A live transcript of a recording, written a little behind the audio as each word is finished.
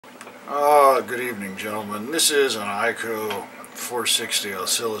Good evening, gentlemen. This is an Eico 460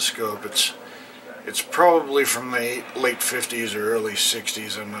 oscilloscope. It's probably from the late 50s or early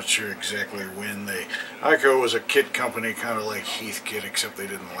 60s. I'm not sure exactly when. Eico was a kit company, kind of like Heathkit, except they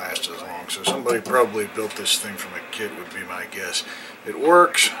didn't last as long. So somebody probably built this thing from a kit, would be my guess. It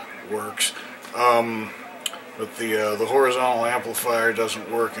works, but the horizontal amplifier doesn't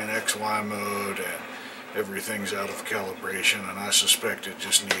work in XY mode, and everything's out of calibration, and I suspect it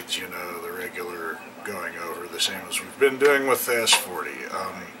just needs, you know, the regular going over, the same as we've been doing with the S40.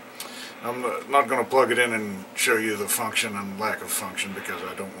 I'm not going to plug it in and show you the function and lack of function because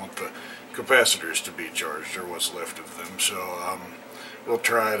I don't want the capacitors to be charged, or what's left of them, so we'll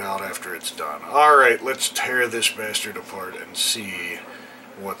try it out after it's done. Alright, let's tear this bastard apart and see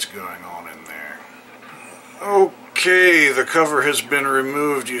what's going on in there. Okay, the cover has been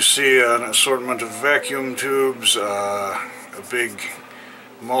removed. You see an assortment of vacuum tubes, a big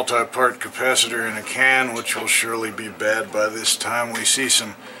multi-part capacitor in a can, which will surely be bad by this time. We see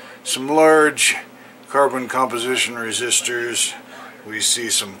some large carbon composition resistors. We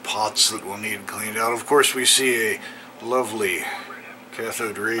see some pots that will need cleaned out. Of course, we see a lovely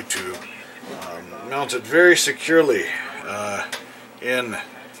cathode ray tube mounted very securely in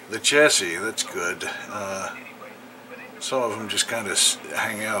the chassis. That's good. Some of them just kind of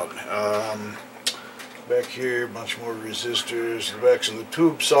hang out. Back here, a bunch more resistors, the backs of the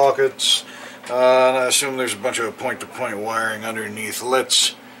tube sockets, and I assume there's a bunch of point-to-point wiring underneath.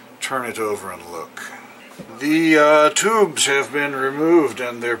 Let's turn it over and look. The tubes have been removed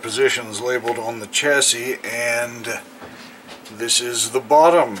and their positions labeled on the chassis, and this is the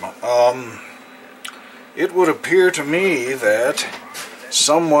bottom. It would appear to me that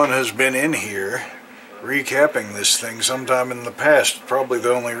someone has been in here recapping this thing sometime in the past. Probably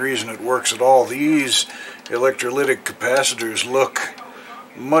the only reason it works at all. These electrolytic capacitors look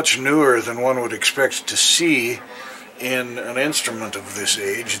much newer than one would expect to see in an instrument of this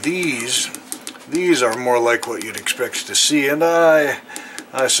age. These are more like what you'd expect to see, and I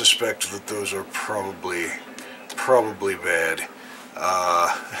suspect that those are probably bad.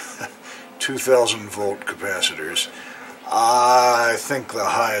 2000 volt capacitors. I think the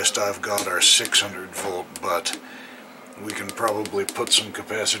highest I've got are 600 volt, but we can probably put some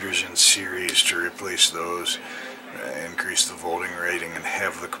capacitors in series to replace those, increase the volting rating, and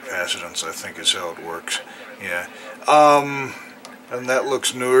have the capacitance, I think is how it works. Yeah. And that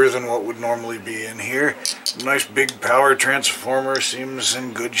looks newer than what would normally be in here. Nice big power transformer, seems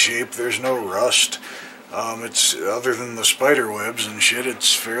in good shape. There's no rust. It's, other than the spider webs and shit,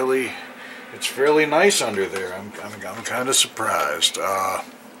 it's fairly nice under there. I'm kind of surprised.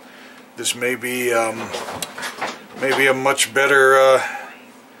 This may be a much better,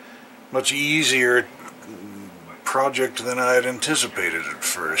 much easier project than I had anticipated at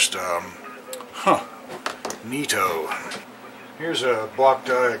first. Neato. Here's a block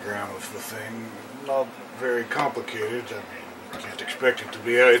diagram of the thing. Not very complicated. I mean, you can't expect it to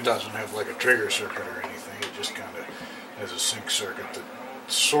be. It doesn't have like a trigger circuit or anything. It just kind of has a sync circuit that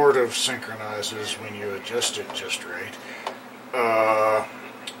sort of synchronizes when you adjust it just right.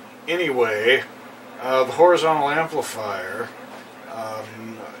 Anyway, the horizontal amplifier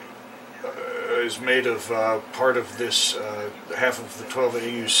is made of part of this, half of the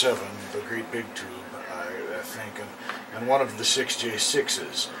 12AU7, the great big tube, I think, and one of the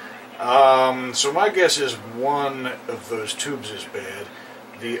 6J6s. So my guess is one of those tubes is bad.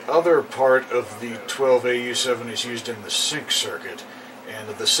 The other part of the 12AU7 is used in the sync circuit. And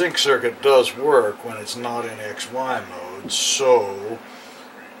the sync circuit does work when it's not in XY mode, so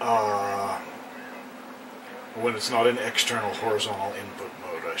when it's not in external horizontal input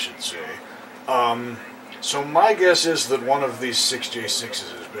mode, I should say. So my guess is that one of these 6J6s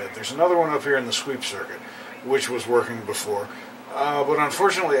is bad. There's another one up here in the sweep circuit, which was working before, but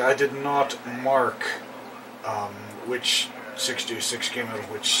unfortunately I did not mark which 6J6 came out of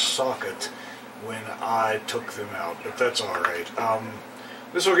which socket when I took them out, but that's alright.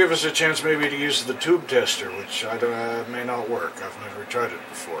 This will give us a chance maybe to use the tube tester, which may not work. I've never tried it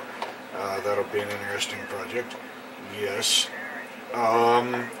before. That'll be an interesting project. Yes.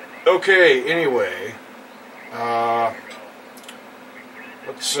 Okay, anyway.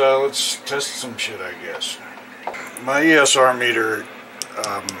 Let's test some shit, I guess. My ESR meter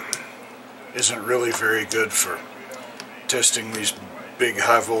isn't really very good for testing these big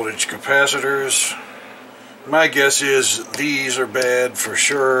high voltage capacitors. My guess is these are bad for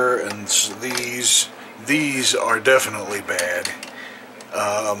sure, and these are definitely bad.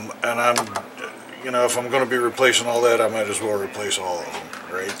 And if I'm going to be replacing all that, I might as well replace all of them,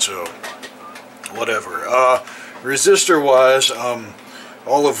 right? So, whatever. Resistor-wise,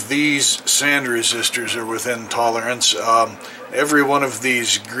 all of these sand resistors are within tolerance. Every one of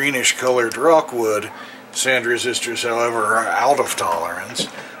these greenish colored rockwood sand resistors, however, are out of tolerance.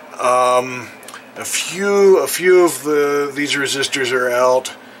 A few of these resistors are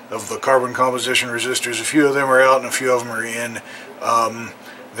out, of the carbon composition resistors. A few of them are out and a few of them are in.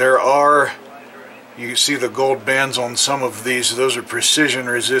 You see the gold bands on some of these. Those are precision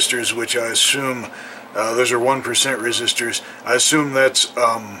resistors, which I assume, those are 1% resistors. I assume that's,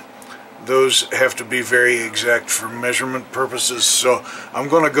 those have to be very exact for measurement purposes, so I'm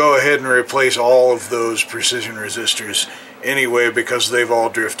going to go ahead and replace all of those precision resistors anyway, because they've all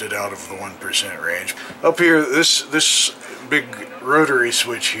drifted out of the 1% range. Up here, this big rotary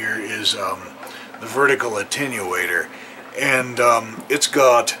switch here is the vertical attenuator, and it's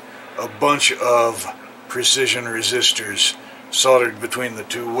got a bunch of precision resistors soldered between the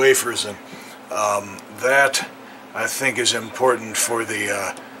two wafers, and that I think is important for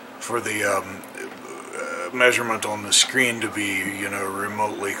the measurement on the screen to be, you know,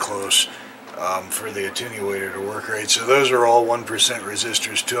 remotely close, for the attenuator to work right. So those are all 1%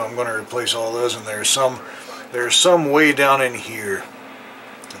 resistors too. I'm going to replace all those, and there's some way down in here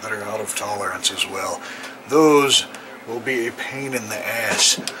that are out of tolerance as well. Those will be a pain in the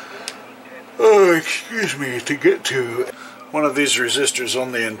ass, oh excuse me, to get to. One of these resistors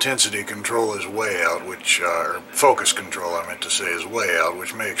on the intensity control is way out, which, or focus control I meant to say, is way out,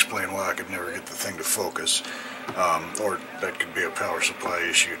 which may explain why I could never get the thing to focus. Or that could be a power supply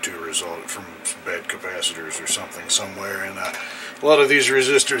issue too, resulted from bad capacitors or something somewhere. And a lot of these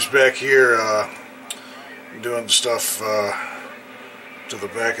resistors back here, doing stuff to the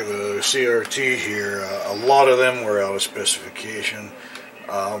back of the CRT here, a lot of them were out of specification.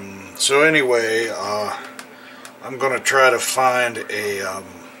 So anyway, I'm going to try to find an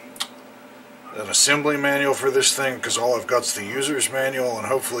assembly manual for this thing, because all I've got is the user's manual, and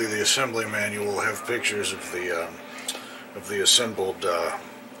hopefully the assembly manual will have pictures of the assembled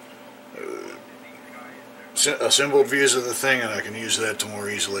views of the thing, and I can use that to more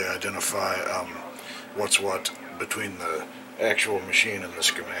easily identify what's what between the actual machine and the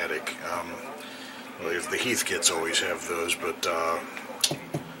schematic. Well, the Heath kits always have those, but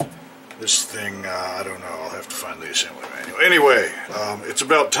this thing, I don't know, I'll have to find the assembly manual. Anyway, it's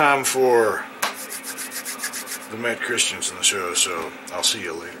about time for the Matt Christiansen show, so I'll see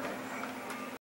you later.